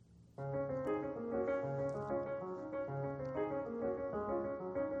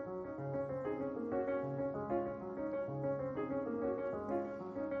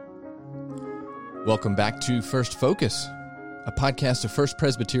Welcome back to First Focus, a podcast of First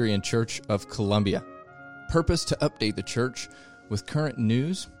Presbyterian Church of Columbia. Purpose to update the church with current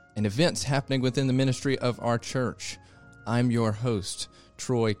news and events happening within the ministry of our church. I'm your host,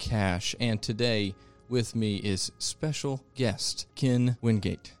 Troy Cash, and today with me is special guest, Ken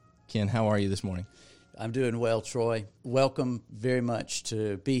Wingate. Ken, how are you this morning? I'm doing well, Troy. Welcome very much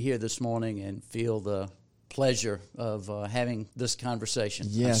to be here this morning and feel the pleasure of having this conversation.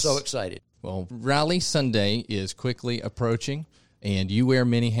 Yes. I'm so excited. Well, Rally Sunday is quickly approaching, and you wear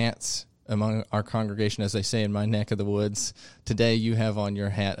many hats among our congregation, as they say in my neck of the woods. Today you have on your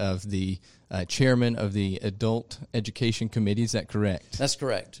hat of the chairman of the Adult Education Committee. Is that correct? That's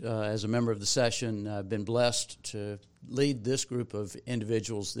correct. As a member of the session, I've been blessed to lead this group of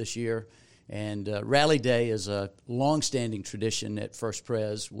individuals this year. And Rally Day is a long-standing tradition at First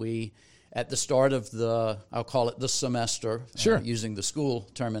Pres. We, at the start of I'll call it the semester, sure. Using the school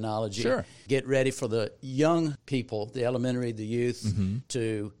terminology, sure. Get ready for the young people, the elementary, the youth,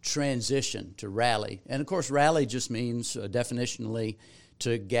 to transition to Rally. And, of course, Rally just means, definitionally,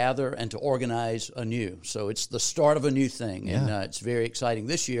 to gather and to organize anew. So it's the start of a new thing, and it's very exciting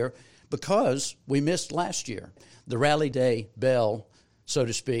this year because we missed last year. The Rally Day bell, so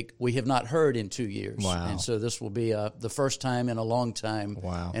to speak, we have not heard in 2 years. Wow. And so this will be the first time in a long time.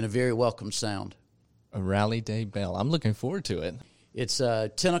 Wow. And a very welcome sound. A Rally Day bell. I'm looking forward to it. It's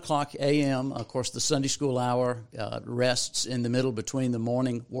 10 o'clock a.m. Of course, the Sunday school hour rests in the middle between the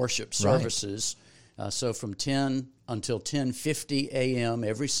morning worship services. Right. So from 10 until 10:50 a.m.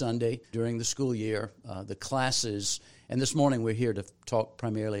 every Sunday during the school year, the classes, and this morning we're here to talk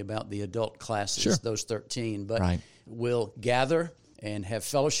primarily about the adult classes, sure. Those 13, but right. We'll gather and have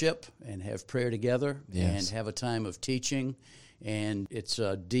fellowship and have prayer together and have a time of teaching. And it's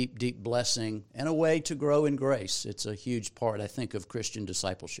a deep, deep blessing and a way to grow in grace. It's a huge part, I think, of Christian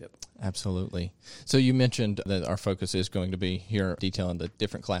discipleship. Absolutely. So you mentioned that our focus is going to be here detailing the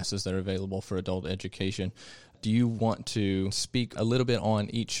different classes that are available for adult education. Do you want to speak a little bit on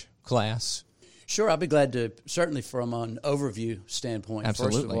each class? Sure, I'll be glad to, certainly from an overview standpoint.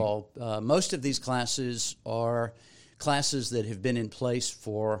 Absolutely. First of all, most of these classes are classes that have been in place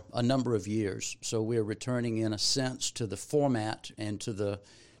for a number of years. So we're returning, in a sense, to the format and to the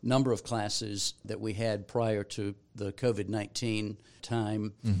number of classes that we had prior to the COVID-19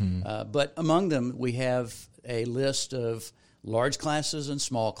 time. But among them, we have a list of large classes and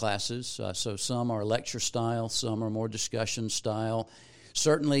small classes. So some are lecture style, some are more discussion style.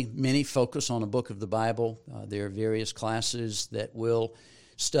 Certainly, many focus on a book of the Bible. There are various classes that will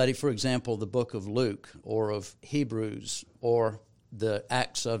study, for example, the book of Luke or of Hebrews or the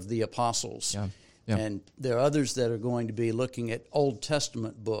Acts of the Apostles. And there are others that are going to be looking at Old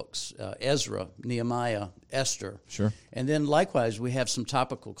Testament books, Ezra, Nehemiah, Esther. Sure. And then likewise, we have some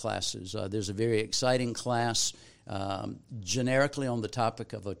topical classes. There's a very exciting class generically on the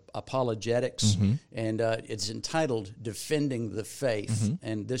topic of apologetics, and it's entitled Defending the Faith.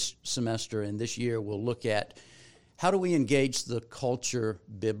 And this semester and this year we'll look at how do we engage the culture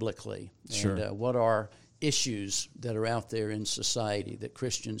biblically, sure. and what are issues that are out there in society that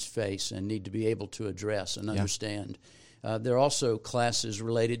Christians face and need to be able to address and understand. There are also classes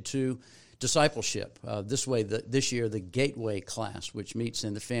related to discipleship. This year, the Gateway class, which meets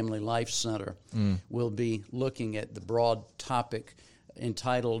in the Family Life Center, will be looking at the broad topic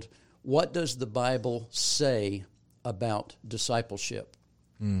entitled, What Does the Bible Say About Discipleship?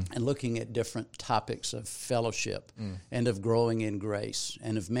 And looking at different topics of fellowship and of growing in grace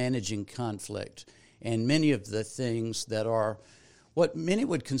and of managing conflict and many of the things that are what many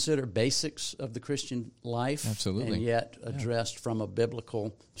would consider basics of the Christian life. Absolutely. And yet addressed from a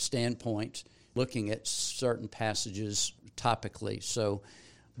biblical standpoint, looking at certain passages topically. So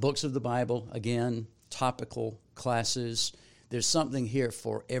books of the Bible, again, topical classes. There's something here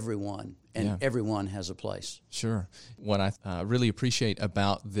for everyone, and everyone has a place. Sure. What I really appreciate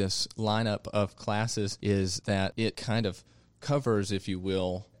about this lineup of classes is that it kind of covers, if you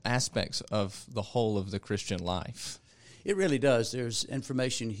will, aspects of the whole of the Christian life. It really does. There's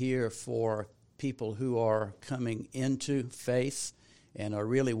information here for people who are coming into faith and are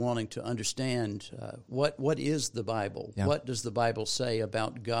really wanting to understand what is the Bible? Yeah. What does the Bible say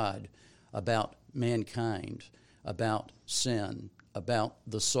about God, about mankind, about sin, about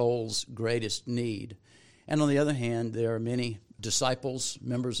the soul's greatest need? And on the other hand, there are many disciples,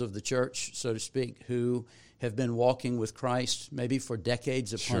 members of the church, so to speak, who have been walking with Christ maybe for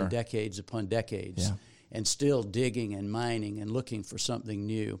decades upon decades upon decades, and still digging and mining and looking for something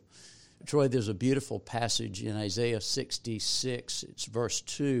new. Troy, there's a beautiful passage in Isaiah 66, it's verse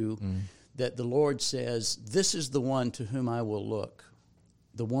 2, that the Lord says, "This is the one to whom I will look,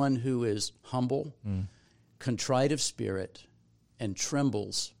 the one who is humble, contrite of spirit, and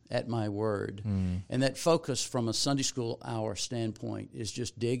trembles at my word. And that focus from a Sunday school hour standpoint is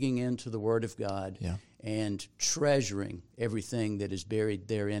just digging into the Word of God and treasuring everything that is buried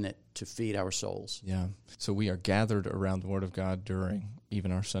there in it to feed our souls. Yeah. So we are gathered around the Word of God during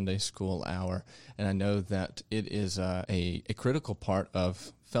even our Sunday school hour. And I know that it is a critical part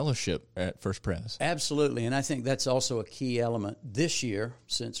of fellowship at First Pres. Absolutely. And I think that's also a key element this year,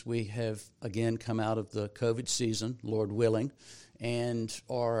 since we have, again, come out of the COVID season, Lord willing, and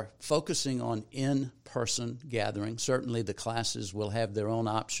are focusing on in-person gathering. Certainly the classes will have their own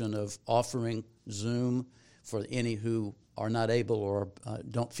option of offering Zoom for any who are not able or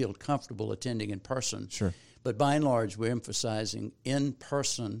don't feel comfortable attending in person. Sure. But by and large, we're emphasizing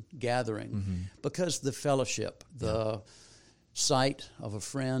in-person gathering because the fellowship, the sight of a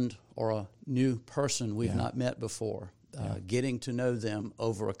friend or a new person we've not met before, getting to know them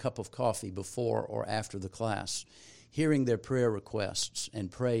over a cup of coffee before or after the class, hearing their prayer requests and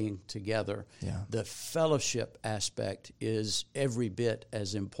praying together. The fellowship aspect is every bit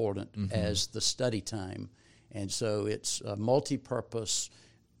as important as the study time. And so it's a multi-purpose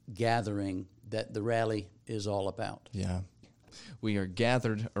gathering that the rally is all about. Yeah. We are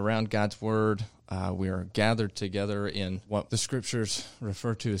gathered around God's Word. We are gathered together in what the Scriptures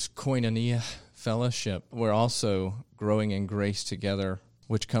refer to as koinonia, fellowship. We're also growing in grace together,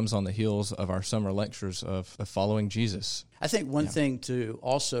 which comes on the heels of our summer lectures of following Jesus. I think one thing to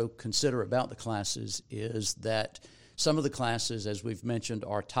also consider about the classes is that some of the classes, as we've mentioned,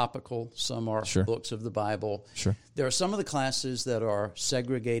 are topical. Some are books of the Bible. There are some of the classes that are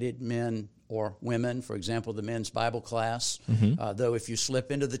segregated, men or women. For example, the men's Bible class. Though if you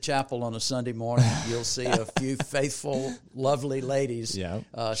slip into the chapel on a Sunday morning, you'll see a few faithful, lovely ladies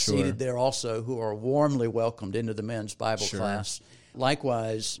seated there also who are warmly welcomed into the men's Bible class.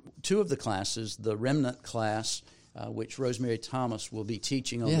 Likewise, two of the classes, the remnant class, which Rosemary Thomas will be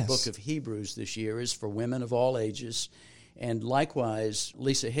teaching on the book of Hebrews this year, is for women of all ages. And likewise,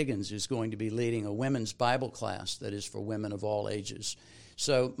 Lisa Higgins is going to be leading a women's Bible class that is for women of all ages.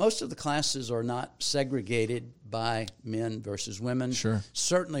 So most of the classes are not segregated by men versus women.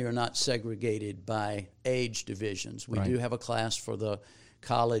 Certainly are not segregated by age divisions. We do have a class for the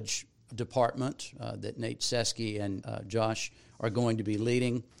college department that Nate Seski and Josh are going to be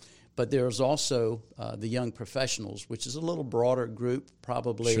leading. But there's also the young professionals, which is a little broader group,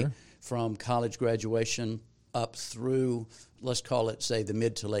 probably from college graduation up through, let's call it, say, the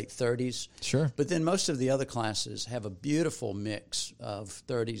mid to late 30s. But then most of the other classes have a beautiful mix of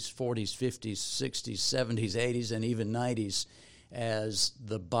 30s, 40s, 50s, 60s, 70s, 80s, and even 90s as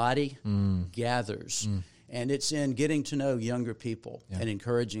the body gathers. And it's in getting to know younger people and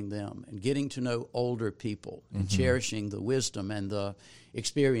encouraging them, and getting to know older people and cherishing the wisdom and the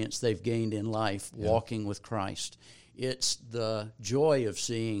experience they've gained in life walking with Christ. It's the joy of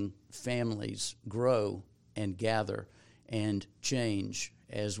seeing families grow and gather and change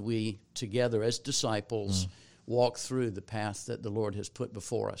as we together as disciples walk through the path that the Lord has put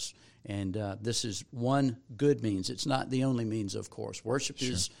before us. And this is one good means. It's not the only means, of course. Worship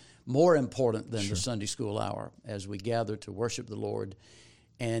is more important than the Sunday school hour as we gather to worship the Lord.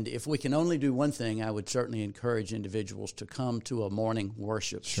 And if we can only do one thing, I would certainly encourage individuals to come to a morning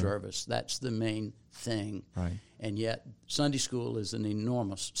worship service. That's the main thing. And yet, Sunday school is an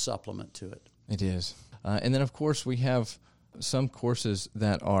enormous supplement to it. It is. And then, of course, we have some courses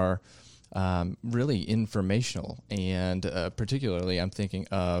that are really informational. And particularly, I'm thinking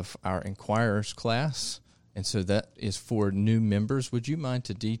of our Inquirers class. And so that is for new members. Would you mind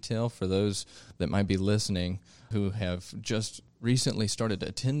to detail for those that might be listening who have just recently started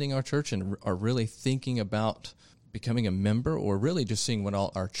attending our church and are really thinking about becoming a member, or really just seeing what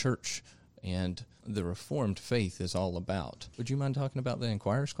all our church and the Reformed faith is all about? Would you mind talking about the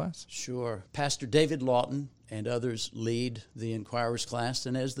Inquirers class? Sure. Pastor David Lawton and others lead the Inquirers class,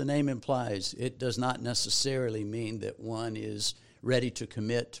 and as the name implies, it does not necessarily mean that one is ready to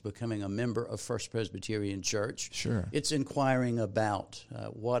commit to becoming a member of First Presbyterian Church. It's inquiring about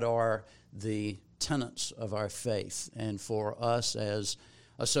what are the tenets of our faith. And for us as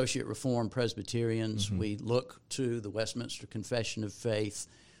Associate Reformed Presbyterians, we look to the Westminster Confession of Faith,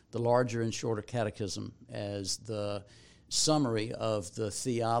 the larger and shorter catechism, as the summary of the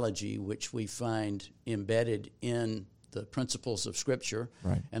theology which we find embedded in the principles of Scripture.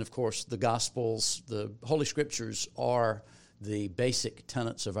 And of course, the Gospels, the Holy Scriptures are the basic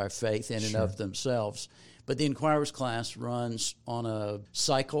tenets of our faith in and of themselves. But the Inquirers class runs on a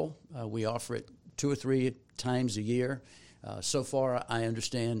cycle. We offer it 2 or 3 times a year. So far, I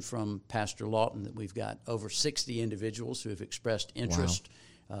understand from Pastor Lawton that we've got over 60 individuals who have expressed interest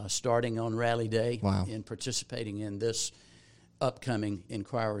starting on Rally Day in participating in this upcoming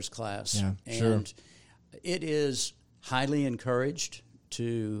Inquirers class. Yeah, and it is highly encouraged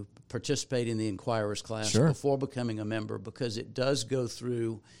to participate in the Inquirers class before becoming a member, because it does go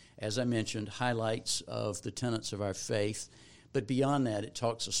through, as I mentioned, highlights of the tenets of our faith. But beyond that, it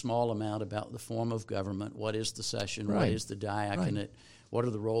talks a small amount about the form of government, what is the session, what is the diaconate, what are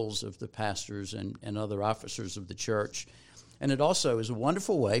the roles of the pastors and other officers of the church. And it also is a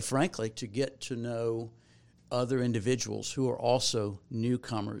wonderful way, frankly, to get to know other individuals who are also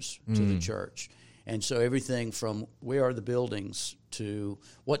newcomers to the church. And so everything from where are the buildings to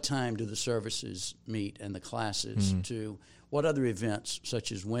what time do the services meet and the classes to what other events,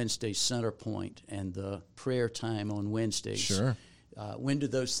 such as Wednesday Center Point and the prayer time on Wednesdays. When do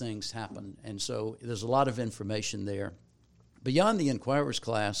those things happen? And so there's a lot of information there. Beyond the Inquirers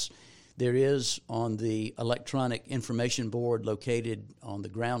class, there is on the electronic information board located on the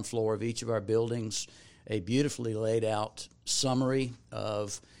ground floor of each of our buildings a beautifully laid out summary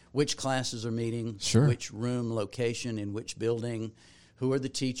of which classes are meeting, which room, location, in which building, who are the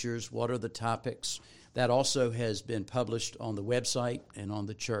teachers, what are the topics. That also has been published on the website and on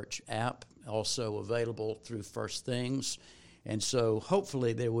the church app, also available through First Things. And so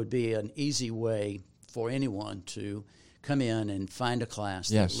hopefully there would be an easy way for anyone to come in and find a class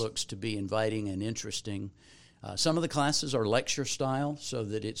that looks to be inviting and interesting. Some of the classes are lecture style, so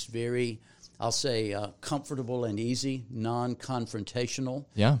that it's very, I'll say, comfortable and easy, non-confrontational.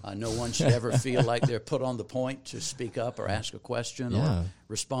 No one should ever feel like they're put on the point to speak up or ask a question or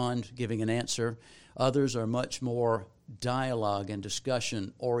respond giving an answer. Others are much more dialogue and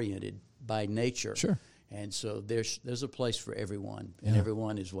discussion-oriented by nature. And so there's a place for everyone, and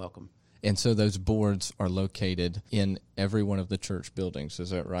everyone is welcome. And so those boards are located in every one of the church buildings, is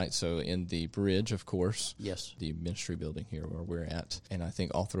that right? So in the bridge, of course. The ministry building here where we're at, and I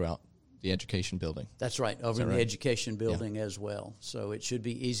think all throughout the education building. That's right, over in the education building as well. So it should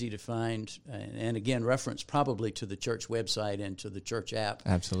be easy to find, and again, reference probably to the church website and to the church app.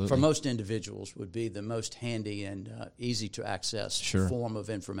 Absolutely. For most individuals would be the most handy and easy to access form of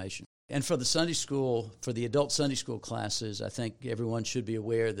information. And for the Sunday school, for the adult Sunday school classes, I think everyone should be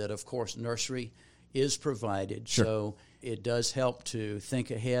aware that, of course, nursery is provided. So it does help to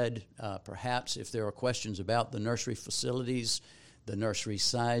think ahead, perhaps if there are questions about the nursery facilities, the nursery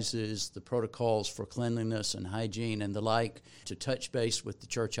sizes, the protocols for cleanliness and hygiene and the like, to touch base with the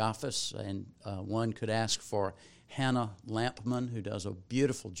church office. And one could ask for Hannah Lampman, who does a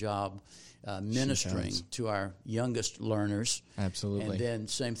beautiful job ministering to our youngest learners. Absolutely. And then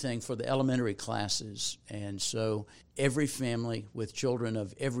same thing for the elementary classes. And so every family with children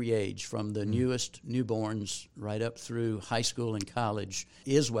of every age, from the newest newborns right up through high school and college,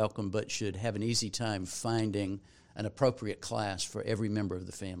 is welcome, but should have an easy time finding an appropriate class for every member of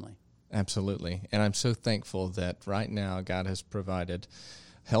the family. Absolutely. And I'm so thankful that right now God has provided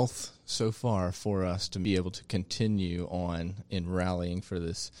health so far for us to be able to continue on in rallying for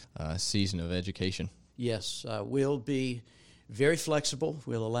this season of education. Yes, we'll be very flexible.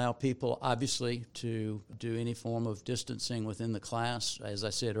 We'll allow people, obviously, to do any form of distancing within the class, as I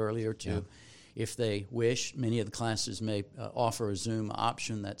said earlier, if they wish. Many of the classes may offer a Zoom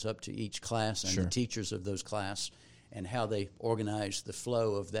option. That's up to each class and the teachers of those classes and how they organize the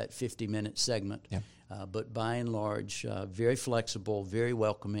flow of that 50-minute segment. But by and large, very flexible, very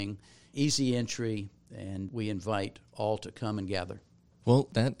welcoming, easy entry, and we invite all to come and gather. Well,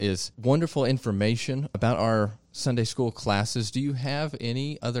 that is wonderful information about our Sunday school classes. Do you have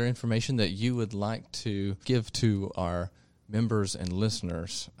any other information that you would like to give to our members and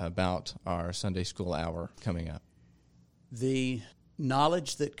listeners about our Sunday school hour coming up? The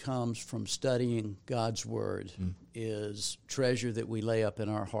knowledge that comes from studying God's Word is treasure that we lay up in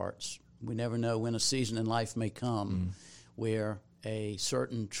our hearts. We never know when a season in life may come where a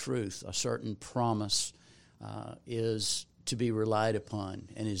certain truth, a certain promise is to be relied upon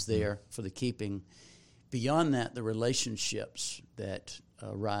and is there for the keeping. Beyond that, the relationships that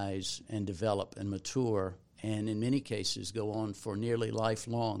arise and develop and mature and in many cases go on for nearly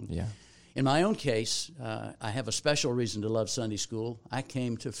lifelong. In my own case, I have a special reason to love Sunday school. I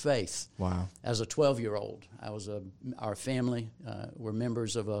came to faith as a 12-year-old. Our family were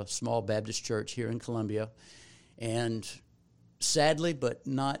members of a small Baptist church here in Columbia, and sadly, but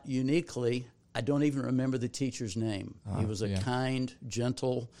not uniquely, I don't even remember the teacher's name. He was a kind,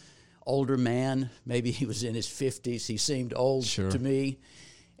 gentle, older man. Maybe he was in his 50s. He seemed old to me,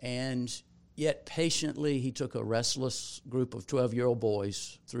 and yet patiently he took a restless group of 12-year-old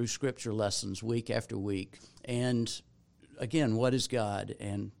boys through Scripture lessons week after week. And again, what is God,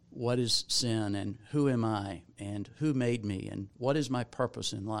 and what is sin, and who am I, and who made me, and what is my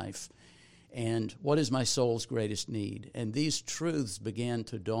purpose in life, and what is my soul's greatest need? And these truths began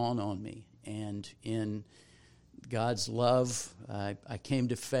to dawn on me. And in God's love, I came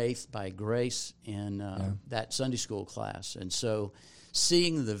to faith by grace in that Sunday school class. And so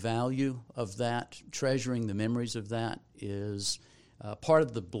seeing the value of that, treasuring the memories of that, is part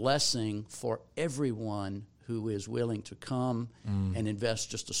of the blessing for everyone who is willing to come and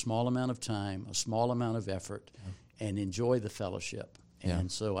invest just a small amount of time, a small amount of effort, and enjoy the fellowship.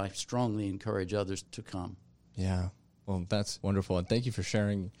 And so I strongly encourage others to come. Yeah. Well, that's wonderful. And thank you for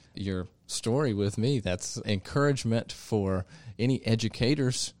sharing your story with me. That's encouragement for any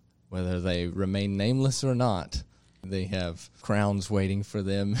educators, whether they remain nameless or not. They have crowns waiting for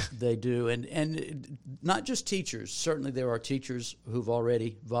them. They do. And not just teachers. Certainly there are teachers who've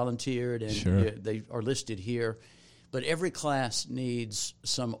already volunteered, and they are listed here. But every class needs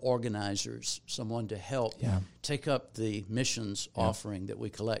some organizers, someone to help take up the missions offering that we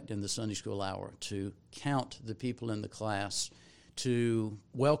collect in the Sunday school hour, to count the people in the class, to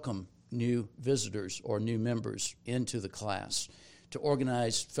welcome new visitors or new members into the class, to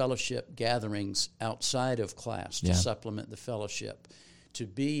organize fellowship gatherings outside of class to supplement the fellowship, to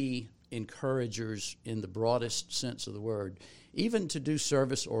be encouragers in the broadest sense of the word, even to do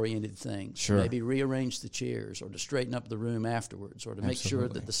service-oriented things, maybe rearrange the chairs or to straighten up the room afterwards, or to make sure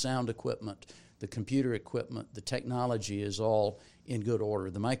that the sound equipment, the computer equipment, the technology is all in good order,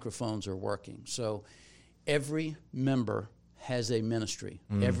 the microphones are working. So every member has a ministry.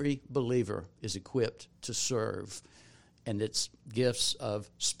 Every believer is equipped to serve, and it's gifts of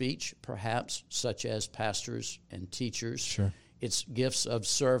speech, perhaps, such as pastors and teachers. It's gifts of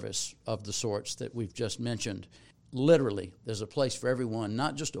service of the sorts that we've just mentioned. Literally, there's a place for everyone,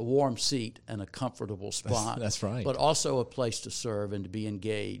 not just a warm seat and a comfortable spot. That's right. But also a place to serve and to be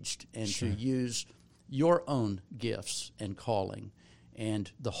engaged and to use your own gifts and calling.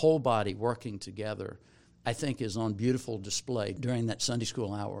 And the whole body working together, I think, is on beautiful display during that Sunday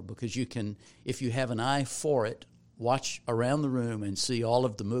school hour, because you can, if you have an eye for it, watch around the room and see all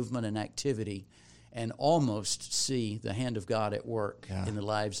of the movement and activity and almost see the hand of God at work in the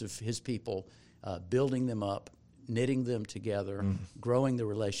lives of His people, building them up, knitting them together, growing the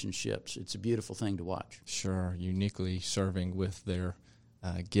relationships. It's a beautiful thing to watch. Uniquely serving with their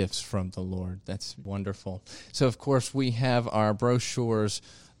gifts from the Lord. That's wonderful. So, of course, we have our brochures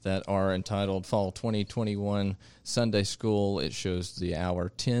that are entitled Fall 2021 Sunday School. It shows the hour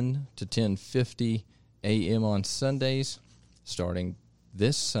 10 to 10:50 a.m. on Sundays, starting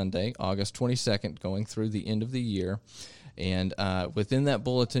this Sunday, August 22nd, going through the end of the year. And within that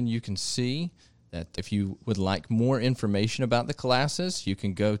bulletin, you can see that if you would like more information about the classes, you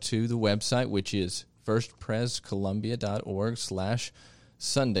can go to the website, which is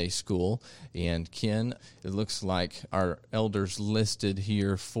firstprescolumbia.org/Sunday School. And Ken, it looks like our elders listed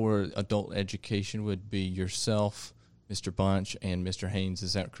here for adult education would be yourself, Mr. Bunch, and Mr. Haynes.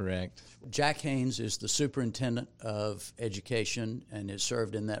 Is that correct? Jack Haynes is the superintendent of education and has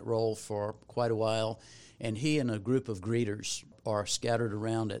served in that role for quite a while. And he and a group of greeters are scattered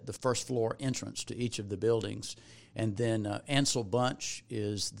around at the first floor entrance to each of the buildings. And then Ansel Bunch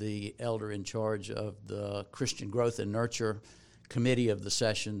is the elder in charge of the Christian Growth and Nurture Committee of the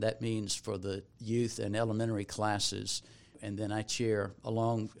session. That means for the youth and elementary classes. And then I chair,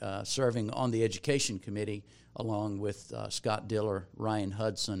 serving on the Education Committee, along with Scott Diller, Ryan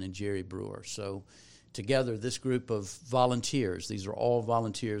Hudson, and Jerry Brewer. So together, this group of volunteers, these are all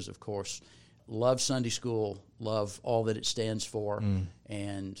volunteers, of course, love Sunday school, love all that it stands for,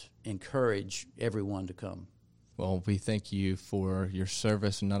 and encourage everyone to come. Well, we thank you for your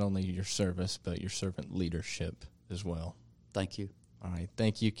service, and not only your service, but your servant leadership as well. Thank you. All right.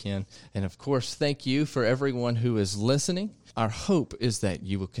 Thank you, Ken. And, of course, thank you for everyone who is listening. Our hope is that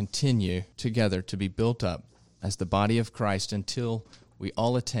you will continue together to be built up as the body of Christ until we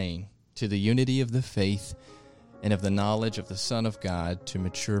all attain to the unity of the faith and of the knowledge of the Son of God, to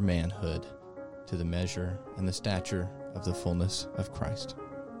mature manhood, to the measure and the stature of the fullness of Christ.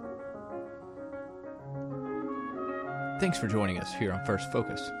 Thanks for joining us here on First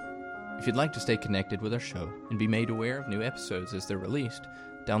Focus. If you'd like to stay connected with our show and be made aware of new episodes as they're released,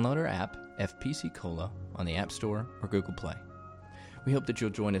 download our app, FPC Cola, on the App Store or Google Play. We hope that you'll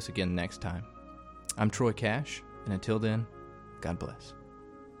join us again next time. I'm Troy Cash, and until then, God bless.